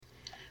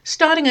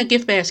Starting a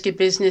gift basket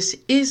business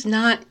is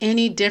not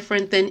any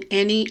different than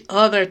any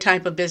other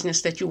type of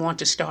business that you want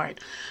to start.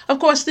 Of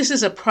course, this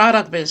is a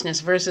product business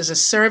versus a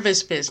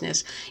service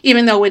business.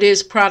 Even though it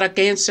is product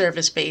and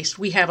service based,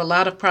 we have a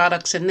lot of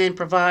products and then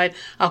provide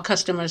our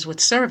customers with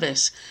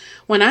service.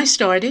 When I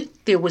started,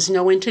 there was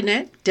no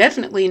internet,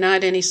 definitely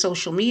not any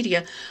social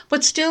media,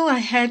 but still I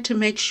had to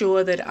make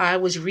sure that I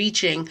was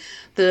reaching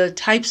the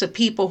types of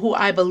people who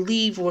I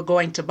believe were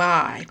going to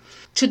buy.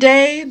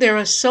 Today, there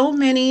are so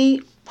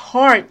many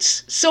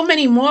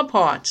more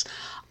parts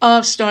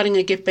of starting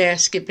a gift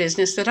basket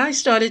business that I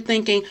started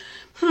thinking,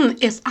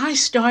 if I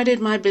started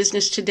my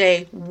business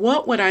today,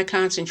 what would I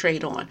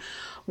concentrate on?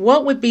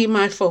 What would be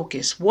my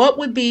focus? What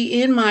would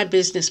be in my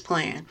business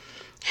plan?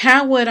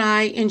 How would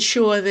I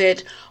ensure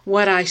that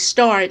what I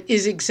start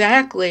is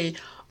exactly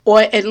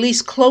or at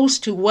least close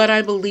to what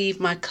I believe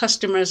my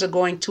customers are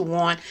going to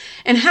want?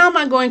 And how am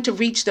I going to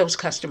reach those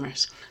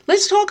customers?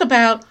 Let's talk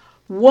about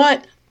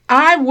what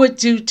I would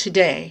do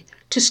today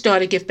to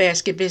start a gift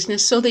basket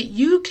business so that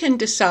you can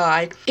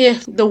decide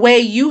if the way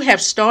you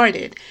have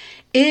started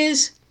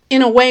is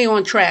in a way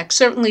on track.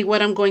 Certainly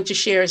what I'm going to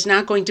share is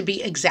not going to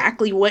be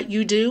exactly what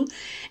you do,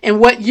 and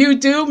what you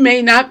do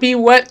may not be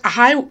what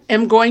I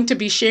am going to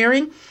be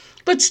sharing,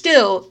 but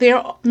still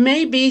there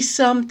may be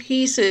some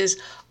pieces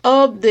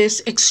of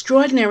this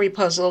extraordinary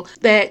puzzle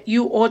that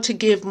you ought to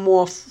give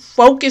more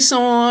focus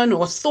on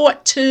or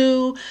thought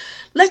to.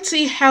 Let's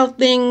see how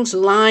things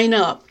line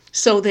up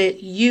so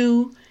that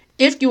you,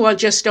 if you are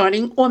just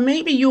starting, or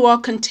maybe you are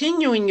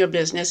continuing your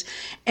business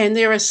and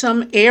there are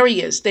some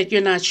areas that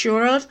you're not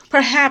sure of,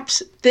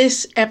 perhaps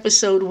this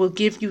episode will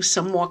give you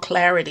some more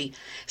clarity.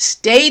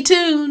 Stay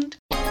tuned.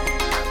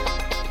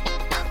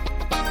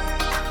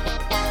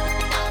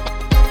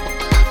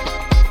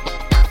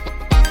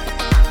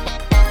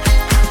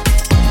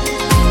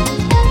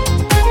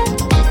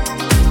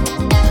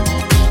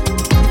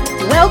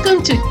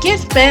 Welcome to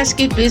Gift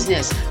Basket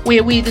Business,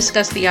 where we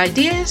discuss the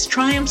ideas,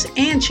 triumphs,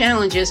 and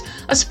challenges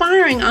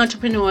aspiring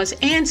entrepreneurs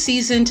and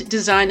seasoned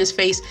designers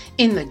face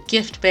in the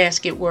gift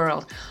basket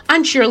world.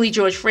 I'm Shirley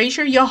George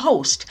Frazier, your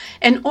host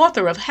and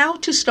author of How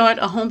to Start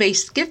a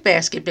Home-Based Gift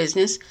Basket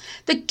Business,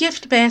 the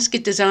Gift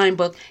Basket Design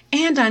Book,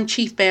 and I'm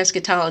Chief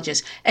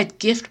Basketologist at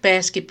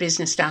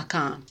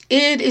giftbasketbusiness.com.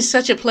 It is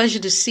such a pleasure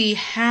to see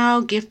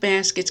how gift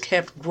baskets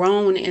have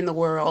grown in the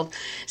world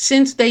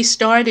since they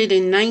started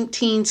in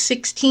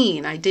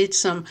 1916. I did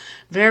some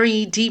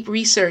very deep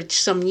research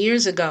some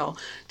years ago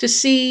to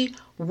see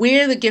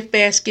where the gift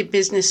basket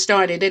business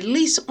started, at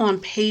least on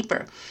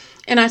paper.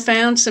 And I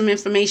found some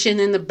information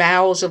in the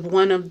bowels of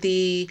one of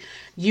the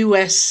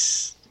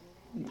U.S.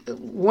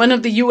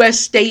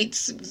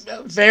 states'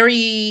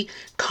 very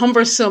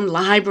cumbersome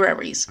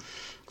libraries.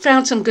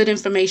 Found some good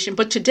information.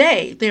 But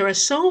today, there are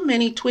so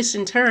many twists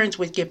and turns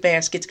with gift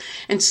baskets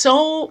and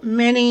so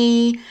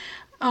many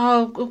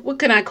what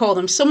can I call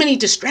them? So many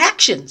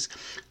distractions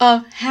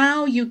of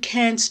how you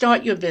can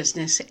start your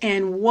business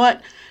and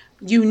what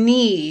you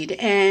need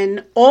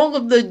and all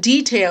of the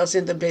details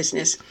in the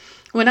business.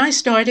 When I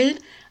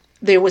started,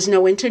 there was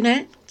no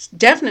internet,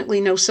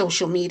 definitely no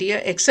social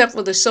media, except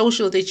for the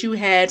social that you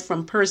had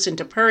from person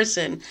to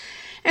person.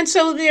 And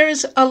so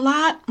there's a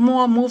lot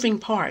more moving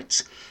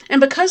parts.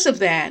 And because of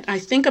that, I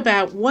think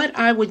about what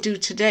I would do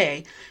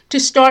today to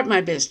start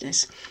my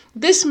business.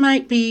 This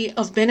might be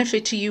of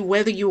benefit to you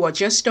whether you are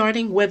just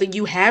starting, whether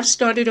you have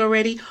started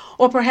already,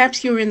 or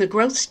perhaps you're in the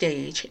growth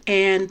stage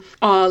and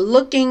are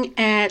looking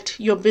at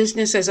your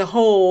business as a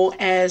whole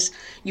as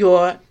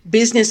your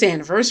business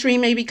anniversary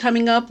may be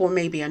coming up, or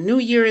maybe a new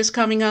year is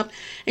coming up.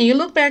 And you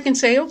look back and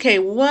say, okay,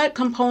 what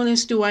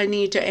components do I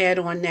need to add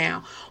on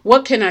now?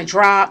 What can I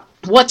drop?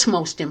 What's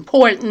most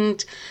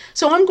important?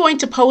 So I'm going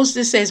to pose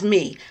this as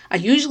me. I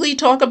usually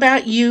talk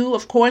about you,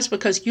 of course,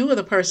 because you are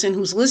the person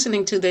who's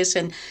listening to this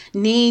and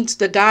needs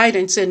the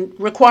guidance and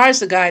requires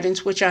the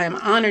guidance, which I am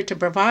honored to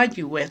provide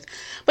you with.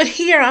 But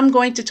here I'm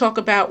going to talk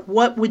about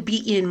what would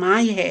be in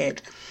my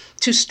head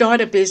to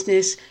start a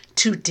business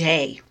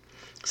today.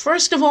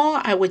 First of all,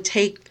 I would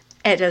take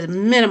at a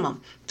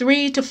minimum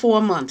 3 to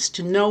 4 months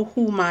to know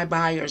who my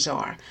buyers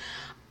are.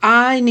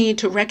 I need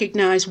to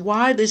recognize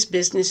why this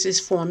business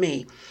is for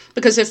me.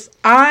 Because if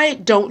I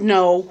don't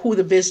know who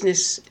the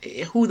business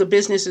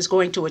is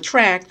going to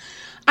attract,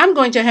 I'm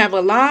going to have a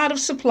lot of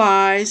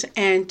supplies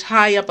and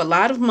tie up a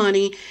lot of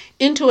money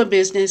into a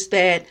business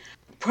that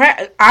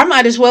I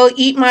might as well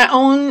eat my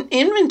own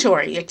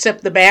inventory,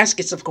 except the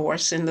baskets, of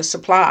course, and the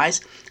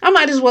supplies. I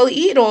might as well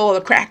eat all the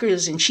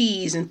crackers and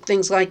cheese and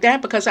things like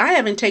that because I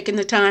haven't taken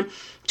the time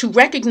to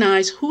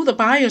recognize who the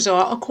buyers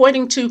are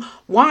according to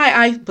why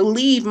I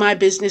believe my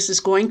business is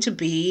going to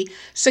be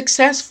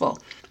successful.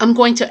 I'm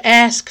going to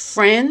ask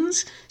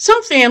friends,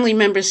 some family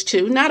members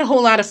too, not a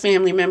whole lot of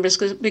family members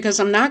because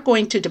I'm not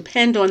going to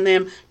depend on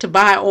them to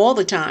buy all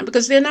the time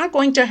because they're not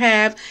going to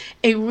have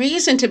a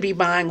reason to be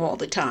buying all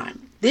the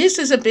time. This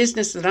is a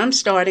business that I'm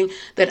starting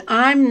that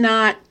I'm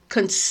not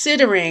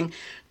considering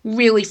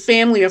really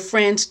family or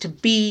friends to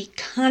be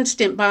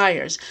constant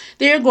buyers.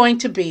 They're going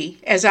to be,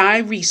 as I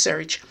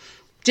research,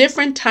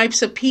 different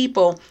types of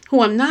people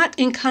who I'm not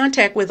in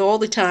contact with all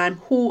the time,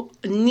 who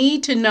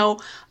need to know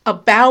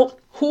about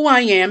who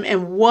I am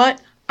and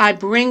what I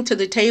bring to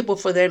the table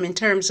for them in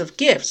terms of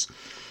gifts.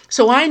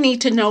 So I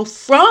need to know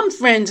from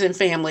friends and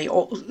family,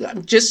 or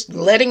just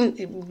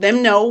letting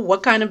them know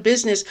what kind of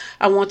business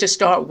I want to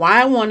start,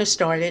 why I want to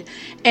start it,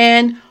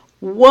 and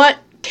what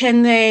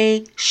can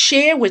they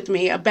share with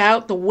me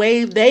about the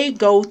way they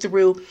go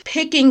through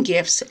picking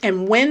gifts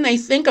and when they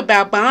think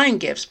about buying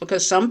gifts,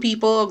 because some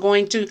people are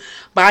going to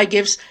buy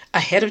gifts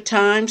ahead of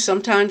time.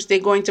 Sometimes they're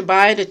going to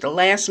buy it at the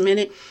last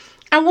minute.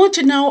 I want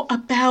to know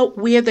about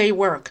where they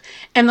work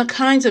and the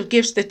kinds of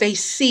gifts that they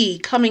see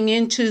coming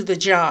into the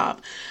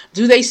job.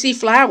 Do they see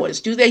flowers?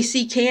 Do they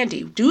see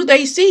candy? Do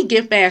they see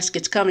gift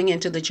baskets coming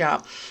into the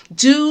job?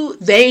 Do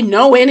they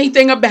know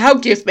anything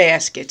about gift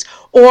baskets?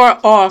 Or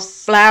are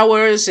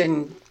flowers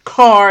and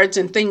cards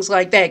and things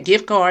like that,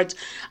 gift cards,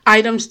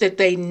 items that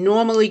they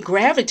normally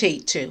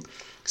gravitate to?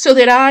 So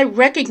that I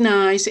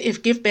recognize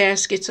if gift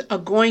baskets are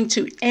going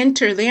to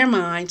enter their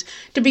minds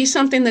to be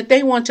something that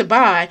they want to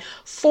buy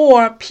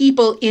for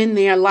people in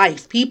their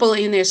life, people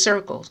in their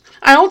circles.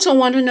 I also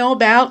want to know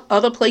about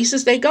other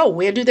places they go.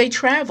 Where do they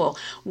travel?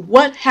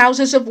 What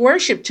houses of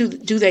worship do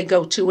they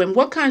go to? And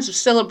what kinds of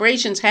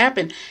celebrations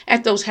happen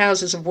at those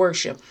houses of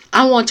worship?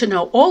 I want to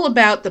know all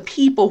about the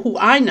people who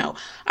I know.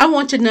 I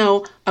want to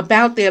know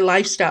about their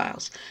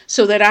lifestyles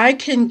so that I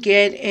can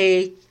get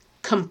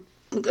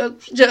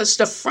just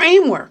a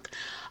framework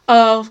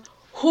of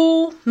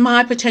who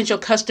my potential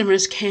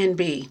customers can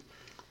be.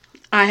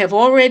 I have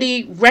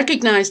already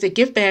recognized that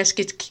gift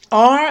baskets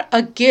are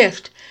a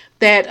gift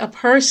that a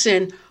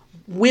person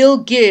will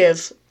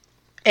give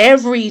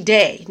every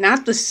day.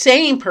 Not the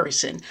same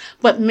person,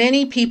 but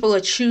many people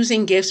are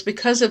choosing gifts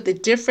because of the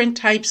different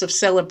types of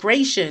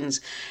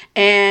celebrations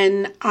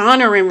and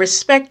honor and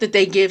respect that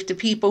they give to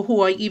people who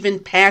are even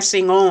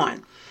passing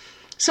on.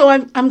 So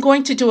I'm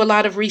going to do a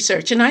lot of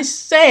research, and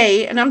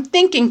I'm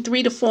thinking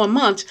 3 to 4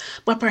 months,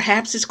 but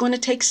perhaps it's going to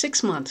take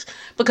 6 months,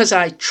 because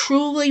I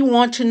truly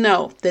want to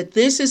know that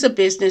this is a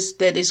business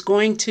that is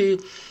going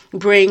to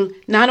bring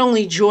not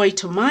only joy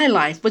to my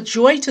life, but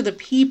joy to the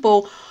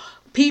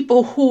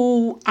people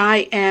who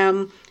I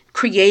am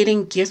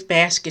creating gift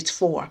baskets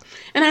for.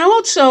 And I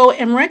also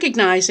am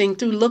recognizing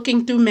through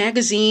looking through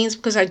magazines,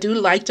 because I do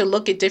like to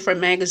look at different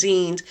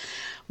magazines,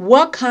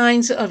 what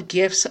kinds of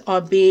gifts are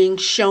being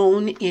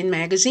shown in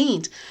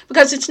magazines,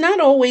 because it's not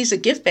always a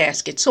gift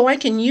basket. So I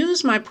can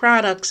use my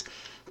products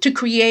to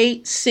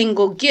create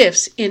single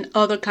gifts in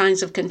other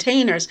kinds of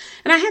containers.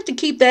 And I have to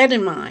keep that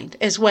in mind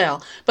as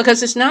well,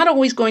 because it's not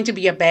always going to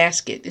be a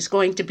basket. It's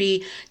going to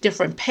be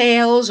different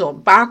pails or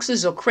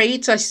boxes or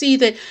crates. I see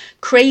that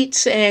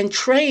crates and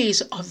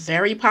trays are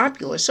very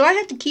popular. So I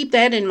have to keep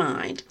that in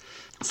mind.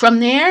 From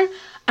there,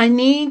 I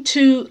need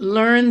to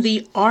learn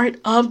the art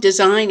of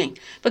designing,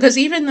 because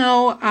even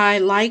though I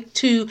like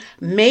to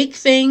make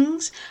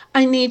things,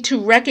 I need to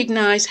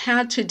recognize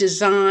how to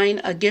design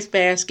a gift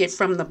basket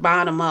from the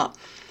bottom up.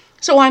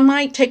 So I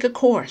might take a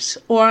course,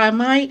 or I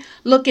might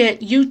look at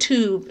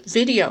YouTube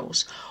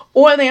videos,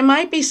 or there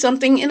might be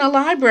something in a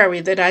library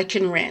that I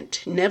can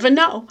rent. Never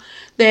know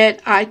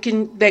that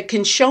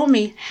can show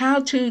me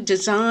how to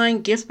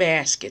design gift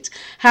baskets,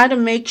 how to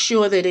make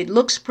sure that it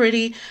looks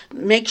pretty,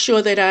 make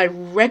sure that I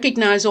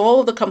recognize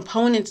all the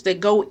components that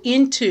go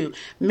into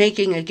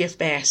making a gift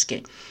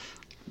basket.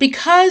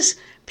 Because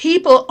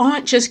people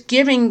aren't just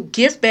giving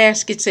gift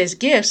baskets as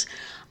gifts,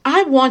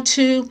 I want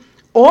to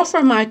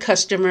offer my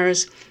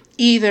customers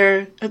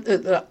either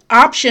the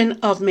option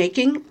of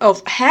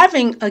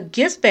having a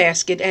gift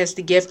basket as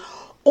the gift,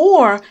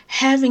 or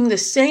having the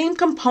same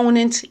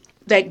components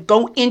that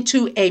go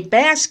into a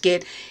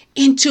basket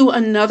into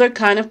another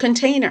kind of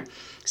container.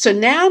 So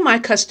now my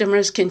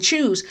customers can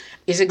choose,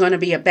 is it going to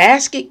be a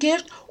basket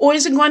gift, or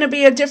is it going to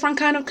be a different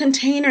kind of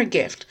container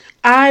gift?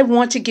 I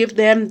want to give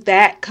them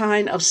that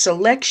kind of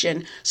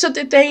selection so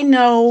that they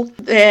know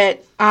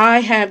that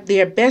I have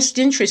their best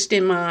interest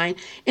in mind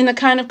in the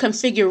kind of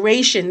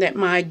configuration that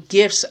my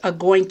gifts are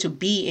going to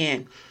be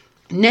in.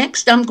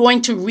 Next, I'm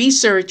going to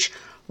research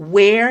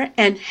where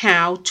and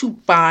how to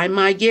buy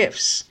my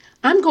gifts.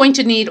 I'm going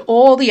to need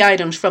all the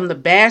items from the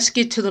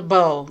basket to the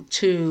bow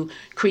to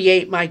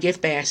create my gift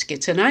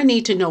baskets, and I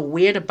need to know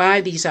where to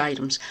buy these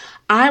items.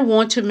 I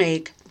want to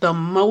make the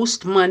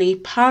most money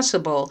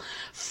possible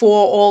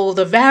for all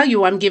the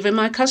value I'm giving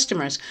my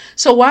customers.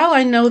 So while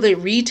I know that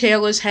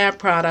retailers have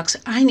products,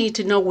 I need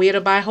to know where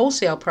to buy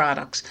wholesale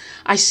products.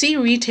 I see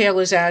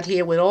retailers out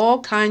here with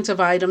all kinds of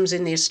items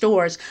in their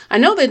stores. I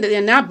know that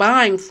they're not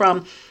buying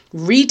from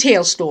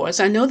retail stores.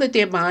 I know that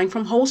they're buying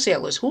from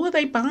wholesalers. Who are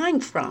they buying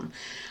from?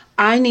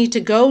 I need to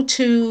go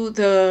to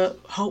the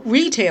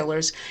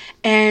retailers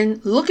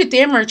and look at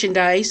their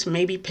merchandise,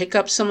 maybe pick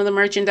up some of the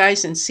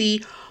merchandise and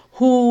see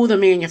who the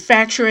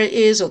manufacturer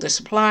is or the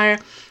supplier,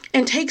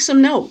 and take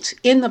some notes.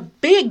 In the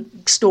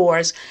big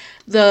stores,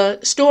 the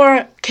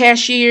store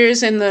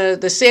cashiers and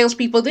the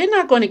salespeople, they're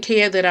not going to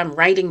care that I'm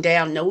writing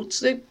down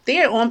notes.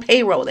 They're on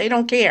payroll. They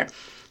don't care.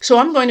 So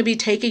I'm going to be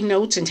taking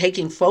notes and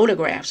taking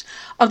photographs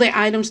of the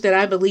items that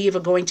I believe are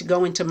going to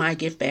go into my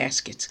gift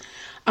baskets.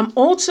 I'm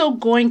also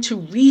going to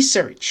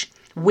research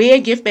where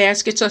gift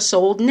baskets are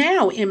sold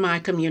now in my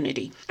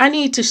community. I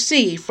need to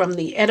see from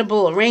the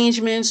edible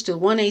arrangements to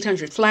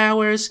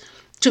 1-800-Flowers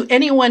to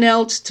anyone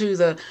else, to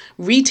the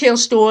retail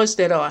stores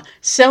that are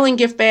selling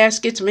gift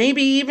baskets,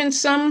 maybe even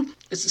some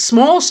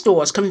small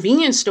stores,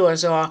 convenience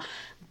stores are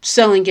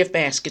selling gift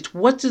baskets.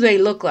 What do they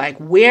look like?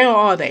 Where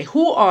are they?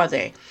 Who are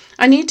they?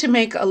 I need to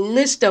make a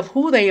list of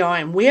who they are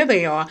and where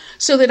they are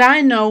so that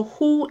I know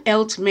who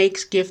else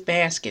makes gift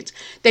baskets.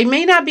 They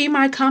may not be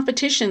my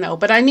competition though,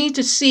 but I need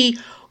to see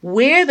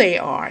where they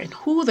are and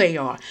who they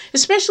are,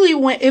 especially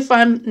if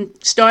I'm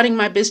starting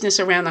my business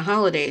around the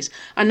holidays.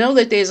 I know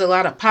that there's a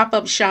lot of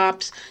pop-up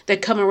shops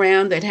that come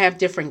around that have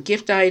different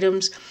gift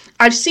items.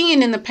 I've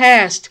seen in the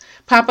past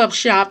pop-up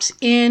shops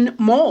in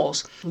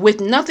malls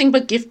with nothing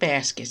but gift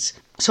baskets.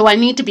 So I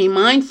need to be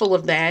mindful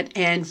of that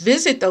and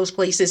visit those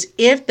places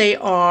if they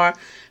are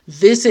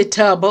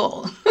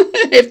visitable,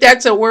 if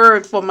that's a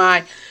word for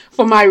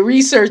my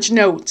research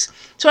notes.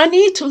 So I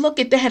need to look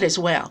at that as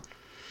well.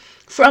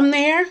 From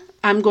there,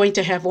 I'm going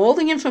to have all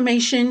the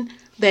information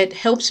that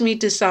helps me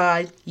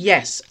decide,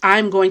 yes,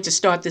 I'm going to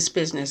start this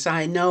business.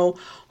 I know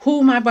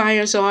who my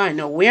buyers are. I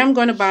know where I'm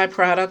going to buy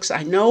products.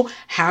 I know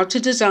how to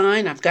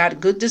design. I've got a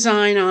good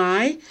design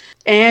eye.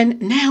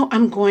 And now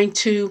I'm going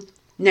to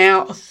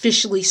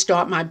officially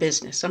start my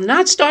business. I'm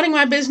not starting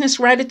my business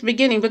right at the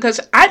beginning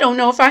because I don't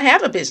know if I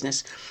have a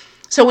business.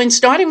 So in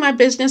starting my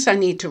business, I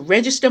need to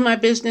register my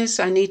business.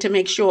 I need to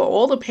make sure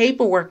all the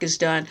paperwork is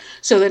done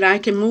so that I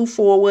can move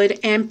forward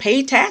and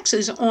pay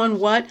taxes on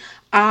what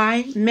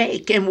I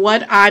make and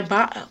what I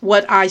buy,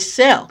 what I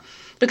sell.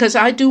 Because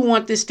I do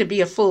want this to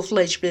be a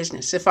full-fledged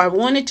business. If I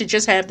wanted to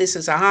just have this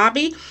as a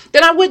hobby,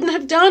 then I wouldn't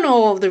have done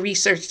all of the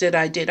research that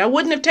I did. I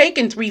wouldn't have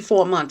taken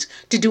 3-4 months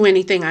to do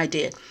anything I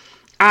did.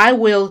 I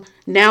will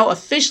now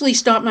officially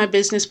start my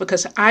business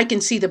because I can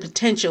see the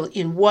potential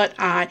in what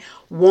I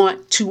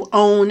want to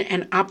own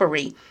and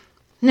operate.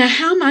 Now,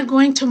 how am I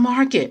going to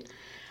market?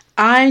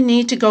 I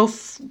need to go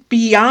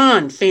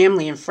beyond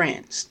family and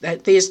friends.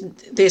 That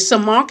there's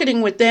some marketing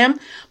with them,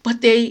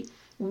 but they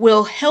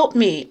will help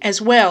me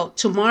as well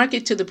to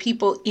market to the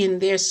people in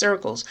their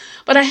circles.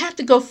 But I have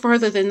to go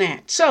further than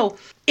that. So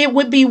it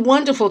would be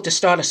wonderful to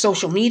start a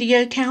social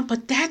media account,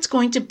 but that's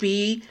going to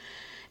be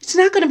It's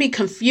not going to be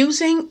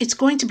confusing. It's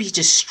going to be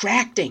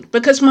distracting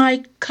because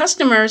my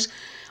customers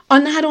are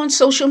not on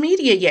social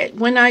media yet.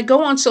 When I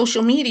go on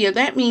social media,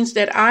 that means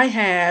that I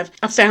have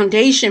a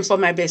foundation for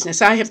my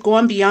business. I have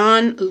gone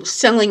beyond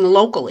selling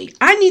locally.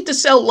 I need to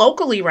sell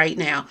locally right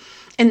now.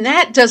 And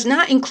that does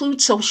not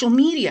include social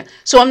media.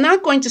 So I'm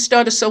not going to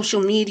start a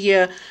social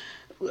media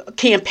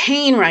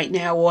campaign right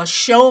now or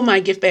show my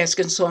gift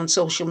baskets on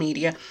social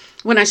media.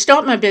 When I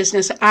start my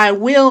business, I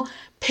will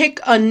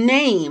pick a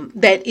name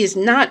that is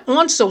not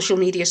on social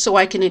media so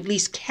I can at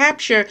least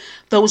capture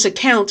those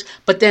accounts,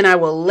 but then I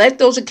will let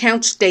those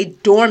accounts stay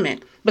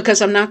dormant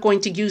because I'm not going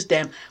to use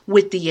them,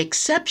 with the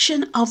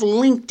exception of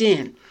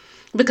LinkedIn,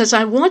 because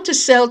I want to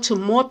sell to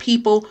more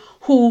people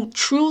who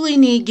truly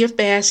need gift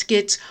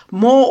baskets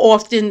more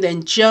often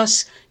than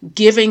just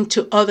giving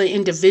to other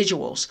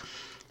individuals.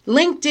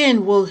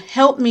 LinkedIn will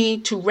help me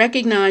to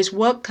recognize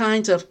what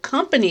kinds of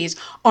companies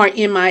are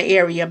in my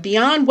area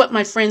beyond what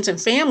my friends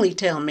and family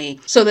tell me,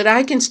 so that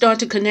I can start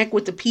to connect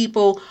with the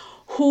people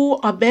who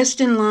are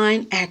best in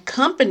line at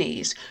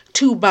companies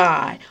to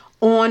buy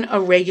on a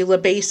regular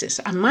basis.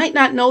 I might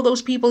not know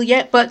those people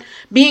yet, but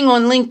being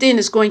on LinkedIn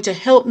is going to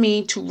help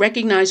me to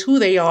recognize who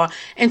they are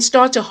and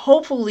start to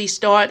hopefully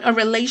start a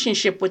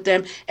relationship with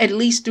them, at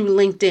least through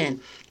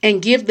LinkedIn,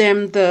 and give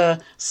them the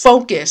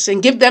focus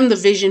and give them the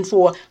vision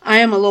for, I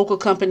am a local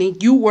company,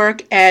 you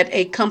work at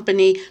a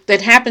company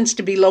that happens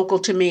to be local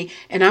to me,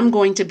 and I'm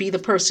going to be the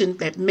person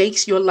that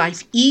makes your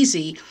life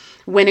easy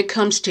when it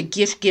comes to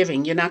gift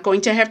giving. You're not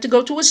going to have to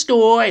go to a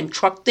store and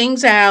truck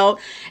things out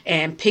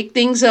and pick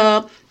things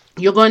up.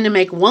 You're going to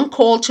make one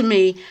call to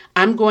me.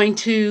 I'm going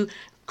to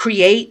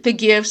create the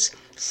gifts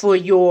for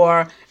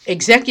your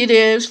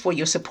executives, for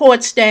your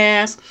support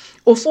staff,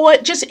 or for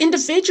just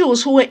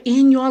individuals who are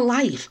in your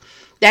life.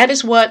 That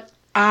is what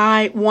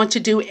I want to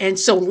do. And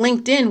so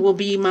LinkedIn will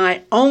be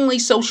my only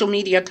social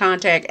media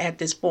contact at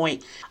this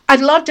point. I'd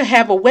love to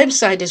have a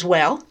website as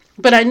well,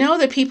 but I know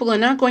that people are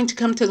not going to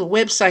come to the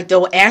website.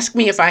 They'll ask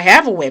me if I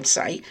have a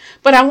website,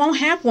 but I won't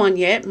have one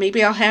yet.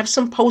 Maybe I'll have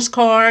some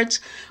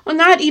postcards, or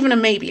not even a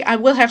maybe. I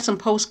will have some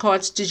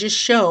postcards to just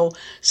show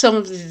some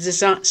of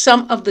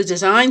the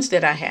designs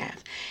that I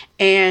have,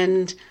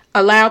 and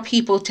allow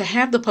people to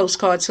have the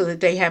postcards so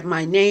that they have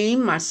my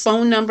name, my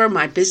phone number,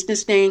 my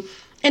business name,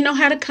 and know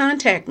how to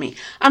contact me.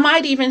 I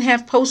might even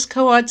have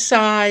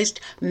postcard-sized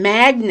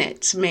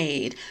magnets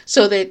made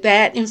so that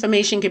that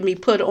information can be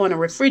put on a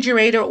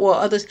refrigerator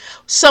or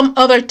some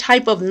other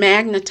type of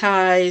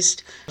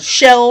magnetized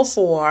shelf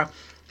or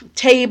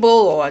table,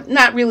 or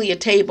not really a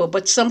table,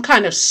 but some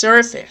kind of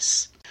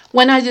surface.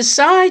 When I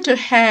decide to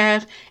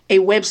have a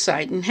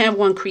website and have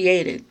one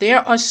created,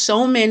 there are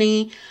so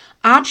many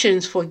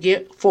options for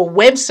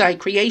website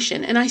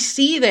creation. And I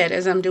see that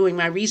as I'm doing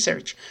my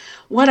research.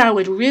 What I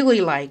would really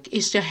like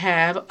is to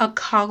have a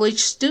college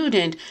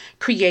student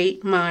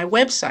create my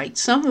website,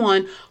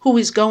 someone who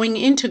is going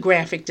into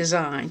graphic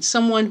design,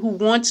 someone who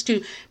wants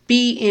to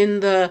be in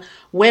the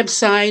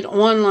website,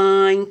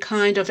 online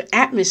kind of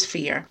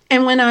atmosphere.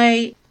 And when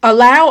I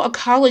allow a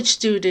college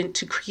student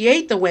to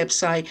create the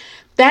website,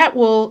 that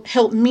will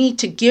help me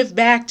to give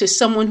back to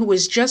someone who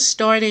is just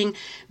starting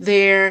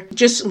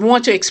just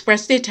want to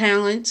express their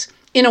talents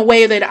in a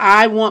way that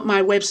I want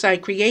my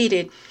website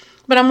created.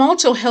 But I'm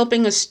also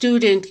helping a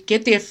student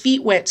get their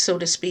feet wet, so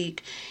to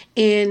speak,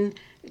 in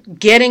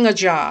getting a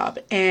job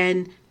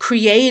and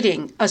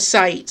creating a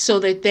site so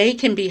that they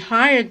can be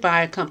hired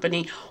by a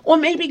company or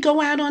maybe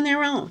go out on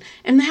their own.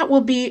 And that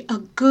will be a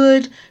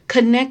good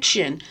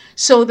connection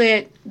so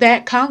that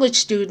that college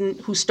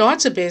student who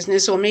starts a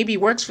business or maybe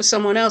works for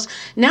someone else,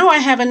 now I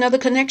have another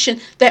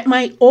connection that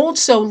might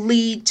also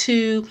lead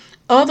to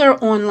other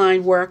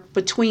online work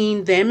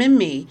between them and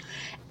me.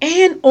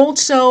 And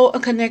also a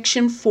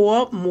connection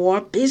for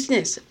more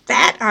business.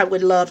 That I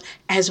would love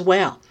as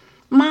well.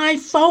 My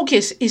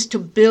focus is to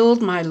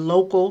build my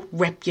local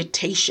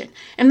reputation.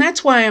 And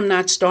that's why I'm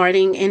not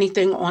starting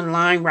anything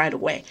online right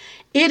away.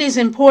 It is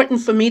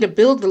important for me to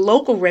build the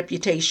local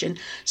reputation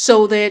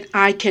so that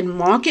I can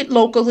market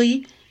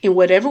locally in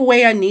whatever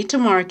way I need to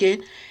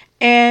market.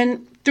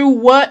 And through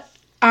what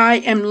I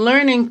am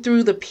learning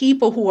through the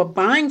people who are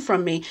buying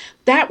from me,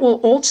 that will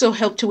also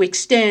help to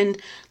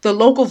extend the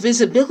local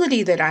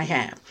visibility that I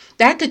have.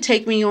 That could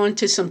take me on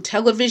to some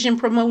television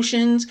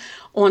promotions,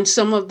 on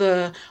some of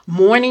the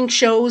morning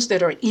shows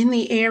that are in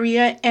the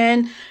area,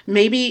 and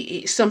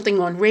maybe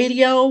something on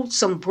radio,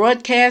 some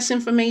broadcast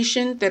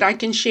information that I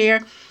can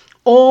share,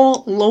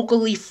 all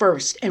locally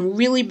first, and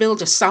really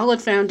build a solid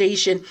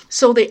foundation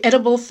so the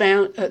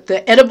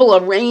edible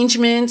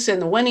arrangements and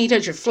the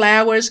 1-800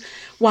 flowers,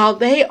 while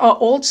they are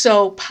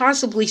also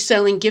possibly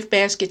selling gift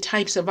basket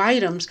types of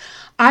items,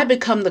 I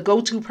become the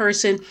go-to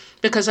person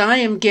because I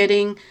am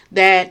getting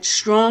that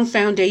strong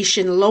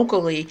foundation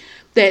locally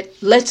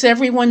that lets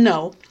everyone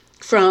know,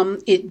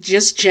 from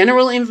just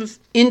general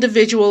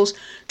individuals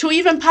to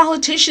even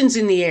politicians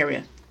in the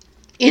area.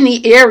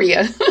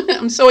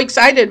 I'm so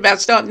excited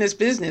about starting this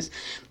business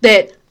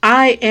that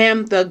I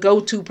am the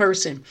go-to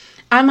person.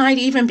 I might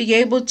even be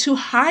able to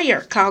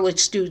hire college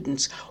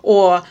students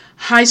or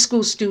high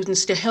school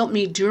students to help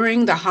me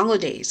during the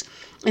holidays.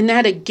 And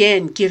that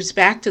again gives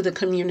back to the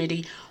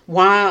community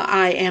while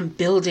I am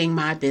building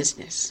my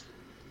business.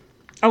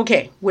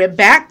 Okay, we're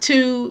back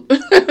to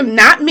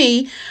not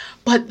me,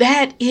 but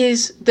that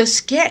is the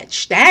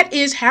sketch. That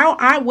is how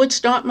I would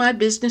start my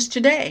business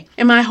today.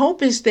 And my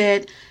hope is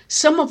that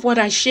some of what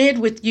I shared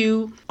with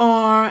you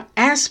are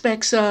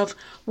aspects of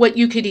what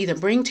you could either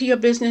bring to your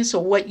business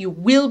or what you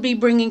will be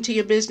bringing to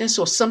your business,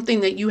 or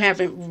something that you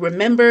haven't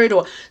remembered,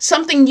 or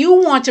something you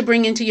want to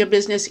bring into your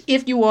business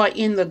if you are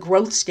in the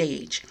growth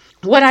stage.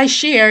 What I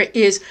share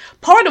is,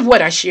 part of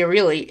what I share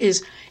really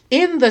is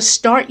in the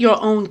Start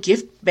Your Own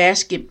Gift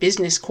Basket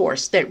Business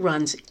course that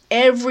runs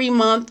every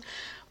month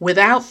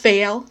without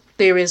fail.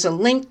 There is a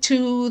link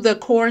to the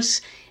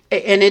course,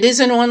 and it is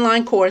an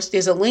online course.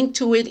 There's a link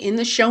to it in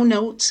the show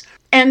notes.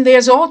 And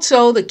there's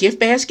also the Gift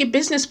Basket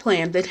Business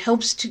Plan that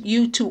helps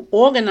you to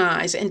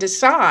organize and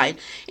decide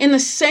in the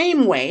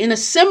same way, in a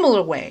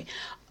similar way,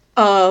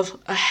 of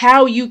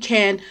how you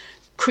can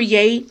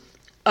create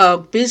a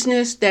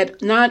business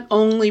that not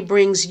only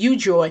brings you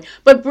joy,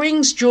 but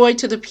brings joy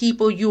to the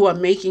people you are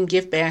making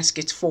gift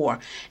baskets for.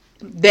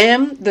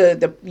 Them,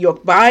 your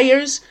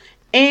buyers,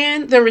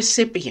 and the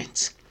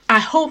recipients. I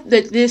hope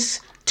that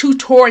this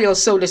tutorial,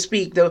 so to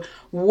speak,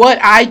 what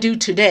I do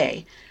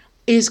today,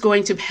 is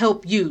going to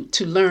help you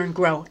to learn,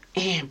 grow,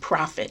 and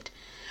profit.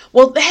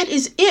 Well, that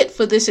is it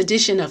for this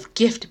edition of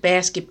Gift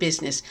Basket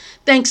Business.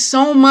 Thanks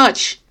so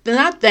much.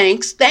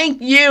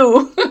 Thank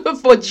you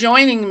for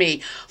joining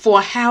me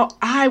for how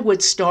I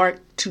would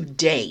start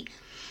today.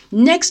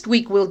 Next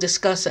week, we'll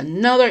discuss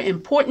another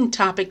important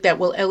topic that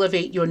will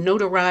elevate your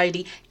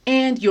notoriety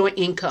and your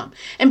income.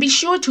 And be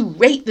sure to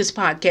rate this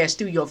podcast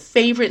through your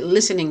favorite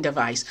listening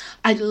device.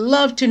 I'd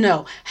love to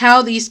know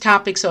how these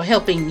topics are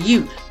helping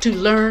you to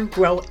learn,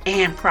 grow,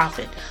 and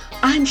profit.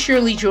 I'm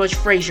Shirley George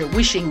Frazier,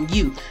 wishing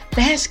you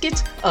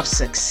baskets of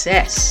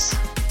success.